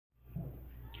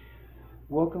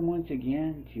Welcome once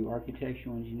again to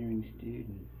Architectural Engineering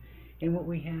Student. And what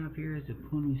we have here is a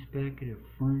plumbing speculative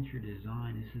furniture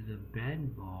design. This is a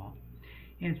bed vault,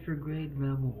 and it's for grade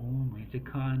level only. It's a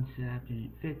concept,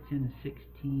 and it fits in a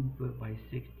 16 foot by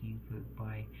 16 foot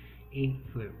by 8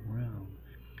 foot room.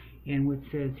 And what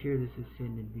says here, this is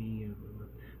said to be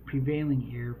a prevailing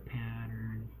air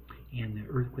pattern, and the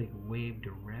earthquake wave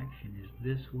direction is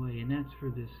this way, and that's for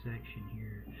this section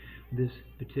here. This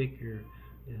particular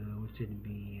what's said to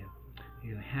be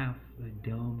half a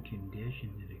dome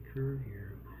condition that occur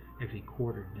here, actually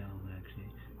quarter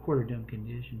dome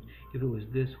condition. If it was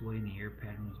this way and the air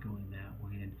pattern was going that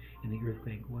way and in the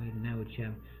earthquake way, then that would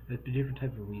have a different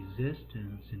type of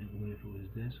resistance than it would if it was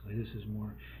this way. This is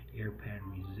more air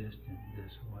pattern resistant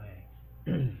this way.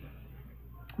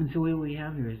 And so what we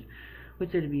have here is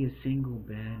what's said to be a single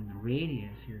bed, and the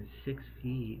radius here is 6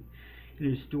 feet.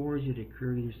 There's storage that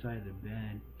occur either side of the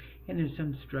bed, and there's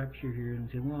some structure here, and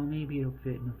we say, well, maybe it'll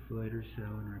fit in a foot or so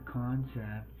in our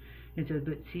concept. And so,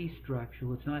 but see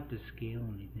structural, it's not to scale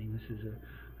anything. This is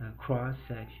a cross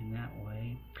section that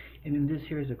way, and then this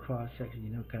here is a cross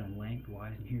section, kind of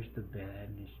lengthwise, and here's the bed,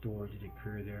 and there's storage that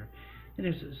occur there. And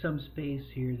there's some space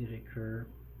here that occur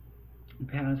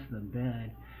past the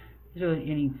bed. So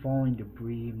any falling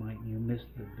debris might miss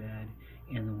the bed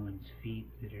and the one's feet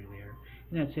that are there.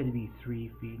 And that's said to be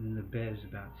 3 feet, and the bed is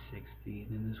about 6 feet,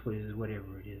 and this way is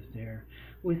whatever it is there.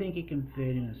 We think it can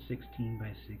fit in a 16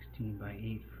 by 16 by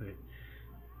 8 foot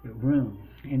room.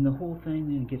 And the whole thing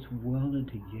then gets welded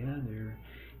together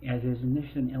as is, and this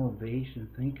is an elevation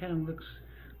thing. It kind of looks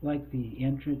like the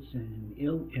entrance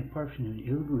in part from an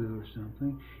igloo or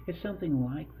something. It's something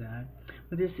like that,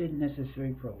 but this isn't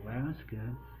necessary for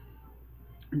Alaska.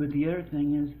 But the other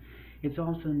thing is, it's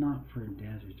also not for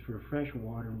deserts, for a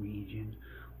freshwater region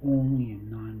only, and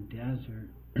non-desert.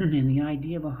 And the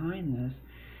idea behind this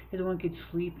is one could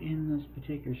sleep in this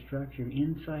particular structure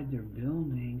inside their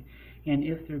building, and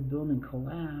if their building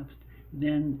collapsed,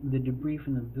 then the debris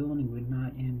from the building would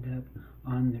not end up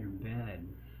on their bed.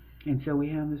 And so we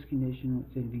have this condition,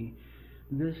 let's say,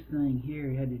 this thing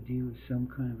here had to do with some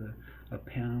kind of a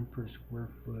pound per square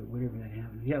foot, whatever that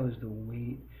happened. That was the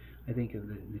weight, I think, of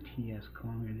the TS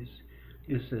column.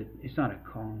 It's not a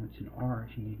column, it's an arch,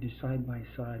 and you do side by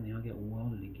side, and they all get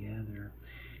welded together.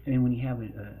 And then when you have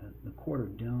a quarter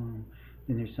dome,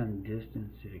 then there's some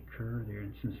distance that occur there,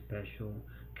 and some special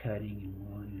cutting and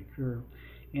welding occur.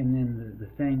 And then the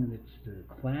thing that's the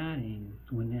cladding,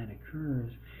 when that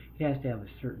occurs, it has to have a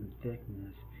certain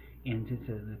thickness. And since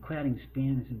the cladding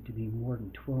span isn't to be more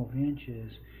than 12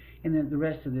 inches, and then the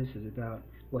rest of this is about,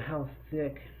 well, how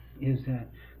thick is that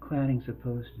cladding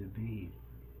supposed to be?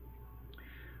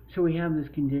 So we have this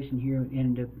condition here. It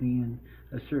ended up being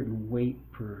a certain weight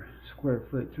per square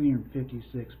foot,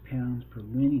 356 pounds per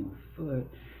lineal foot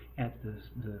at the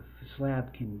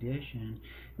slab condition.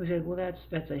 We said, well,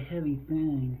 that's a heavy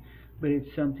thing, but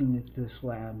it's something that the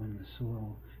slab and the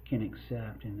soil can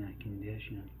accept in that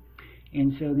condition.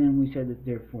 And so then we said that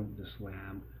therefore the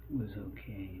slab was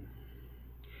okay.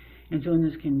 And so in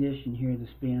this condition here, the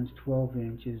span's 12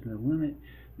 inches, and the limit,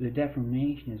 the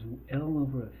deformation is L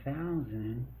over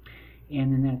 1,000,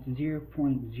 and then that's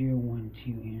 0.012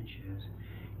 inches.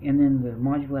 And then the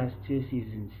modular elasticity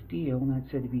is in steel, and that's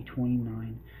said to be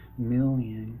 29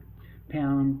 million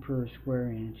pound per square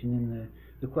inch. And then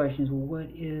the question is, well, what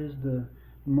is the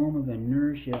moment of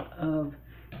inertia of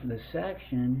the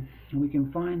section? And we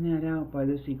can find that out by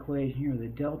this equation here. The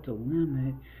delta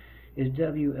limit is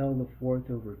WL the fourth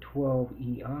over 12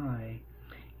 EI,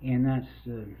 and that's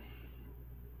the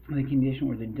condition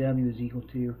where the W is equal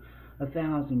to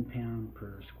 1,000 pounds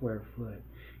per square foot.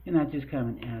 And that's just kind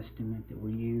of an estimate that we're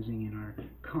using in our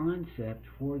concept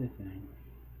for the thing.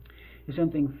 If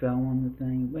something fell on the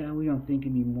thing, well, we don't think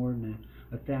it'd be more than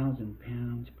 1,000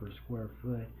 pounds per square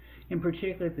foot. In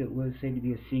particular, if it was, say, to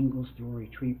be a single-story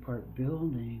tree-part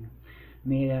building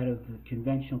made out of the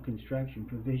conventional construction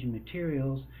provision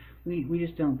materials, we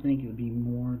just don't think it would be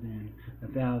more than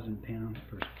 1,000 pounds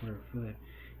per square foot.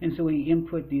 And so we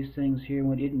input these things here,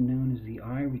 what isn't known as the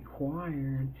I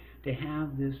required to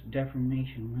have this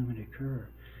deformation limit occur.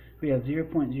 We have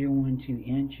 0.012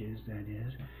 inches, that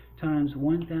is, times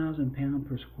 1,000 pounds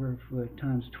per square foot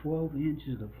times 12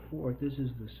 inches of fourth. This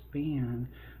is the span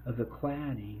of the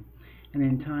cladding. And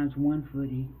then times 1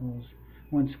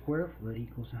 square foot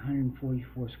equals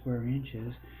 144 square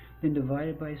inches. Then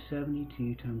divided by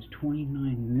 72 times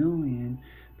 29 million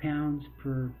pounds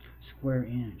per square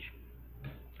inch.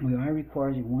 The I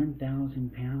requires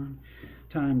 1,000 pounds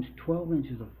times 12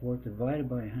 inches of fourth divided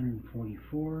by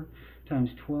 144 times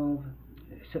 12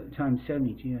 times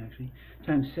 72 actually,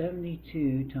 times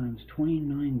 72 times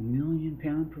 29 million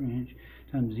pound per inch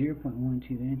times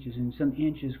 0.12 inches, and some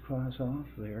inches cross off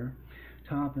there,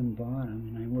 top and bottom,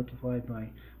 and I multiplied by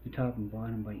the top and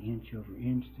bottom by inch over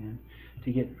inch then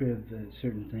to get rid of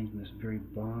certain things in this very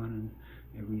bottom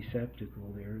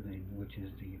receptacle there, which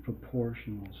is the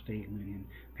proportional statement in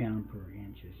pound per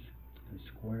inches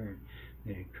squared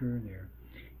that occur there.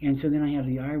 And so then I have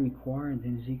the I required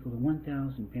then is equal to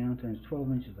 1,000 pounds times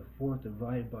 12 inches to the fourth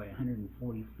divided by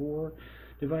 144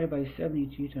 divided by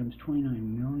 72 times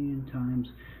 29 million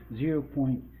times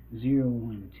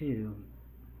 0.012.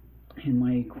 And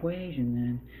my equation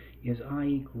then is I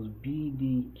equals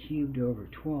BD cubed over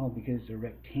 12 because it's a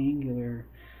rectangular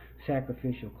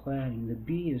sacrificial cladding. The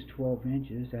B is 12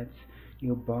 inches. That's,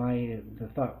 by the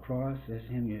thought process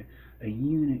having a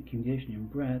unit condition in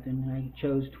breadth, and I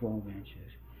chose 12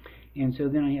 inches. And so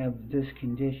then I have this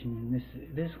condition, and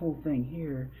this whole thing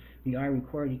here, the I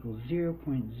required equals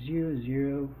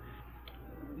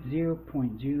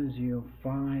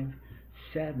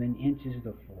 0.0057 inches to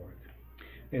the fourth.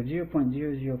 We have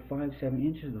 0.0057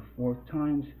 inches to the fourth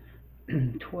times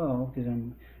 12, because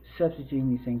I'm substituting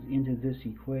these things into this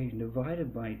equation,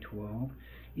 divided by 12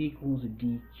 equals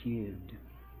d cubed.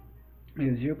 We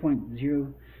have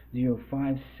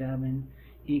 0.0057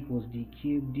 equals d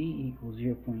cubed. D equals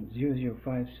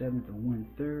 0.0057 to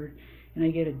 1/3, and I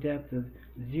get a depth of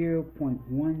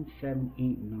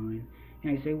 0.1789. And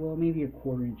I say, well, maybe a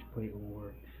 1/4 inch plate will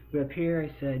work. But up here I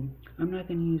said, I'm not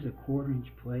going to use a 1/4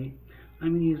 inch plate.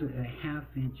 I'm going to use a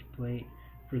 1/2 inch plate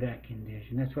for that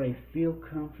condition. That's what I feel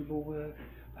comfortable with.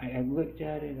 I looked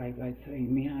at it, I thought,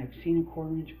 man, I've seen a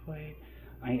 1/4 inch plate.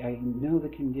 I know the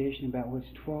condition about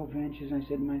what's 12 inches. I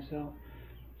said to myself,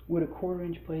 would a 1/4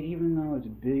 inch plate, even though it's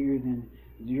bigger than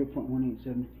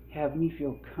 0.187, have me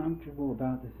feel comfortable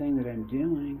about the thing that I'm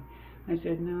doing? I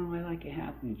said, no, I like a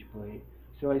 1/2 inch plate.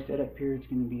 So I said up here it's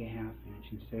going to be a 1/2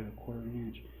 inch instead of a 1/4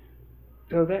 inch.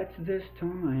 So that's this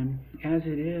time, as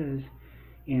it is,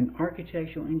 an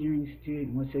architectural engineering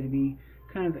student was said to be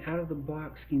kind of out of the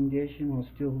box condition while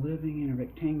still living in a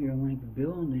rectangular length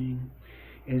building,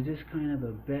 is this kind of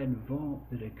a bed vault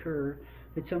that occur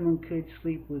that someone could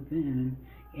sleep within,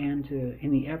 and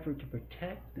in the effort to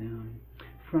protect them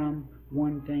from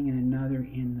one thing and another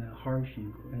in the harsh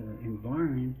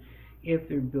environment, if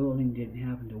their building didn't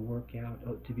happen to work out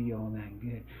to be all that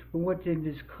good. But what did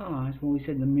this cost? Well, we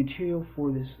said the material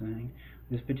for this thing,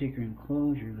 this particular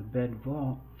enclosure, the bed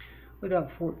vault, was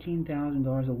about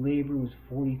 $14,000. The labor was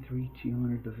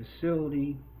 $43,200. The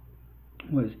facility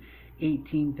was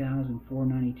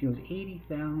 $18,492. It was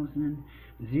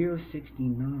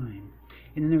 $80,069.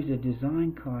 And then there's a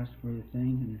design cost for the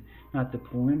thing, and not the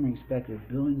preliminary speculative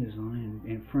building design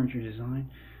and furniture design,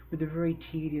 but the very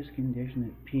tedious condition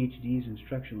that PhDs in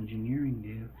structural engineering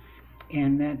do.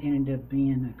 And that ended up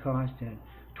being a cost at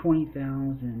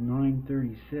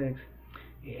 $20,936.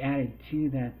 Added to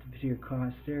that particular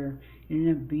cost there, it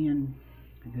ended up being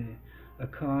a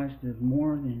cost of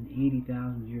more than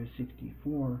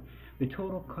 $80,064. The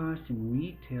total cost in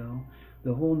retail,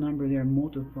 the whole number there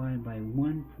multiplied by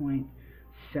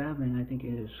 1.7, I think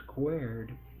it is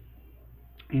squared,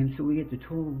 and so we get the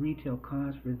total retail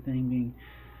cost for the thing being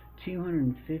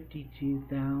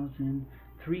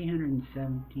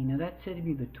 $252,317. Now that's said to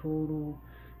be the total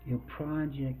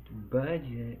project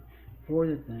budget for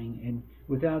the thing, and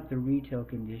without the retail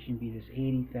condition, be this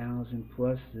 80,000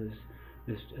 plus this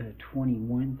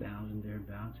 21,000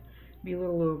 thereabouts, be a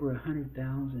little over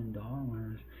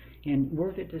 $100,000, and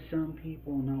worth it to some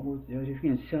people, not worth it. If you're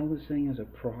going to sell this thing as a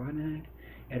product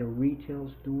at a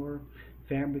retail store,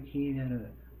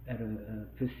 fabricated at a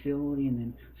facility, and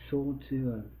then sold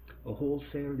to a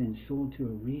wholesaler, then sold to a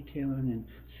retailer, and then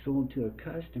sold to a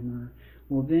customer,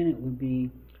 well, then it would be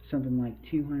something like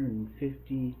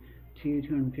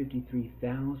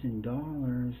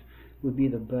 $253,000 would be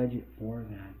the budget for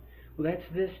that. Well, that's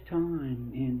this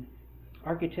time in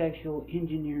architectural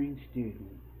engineering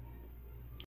student.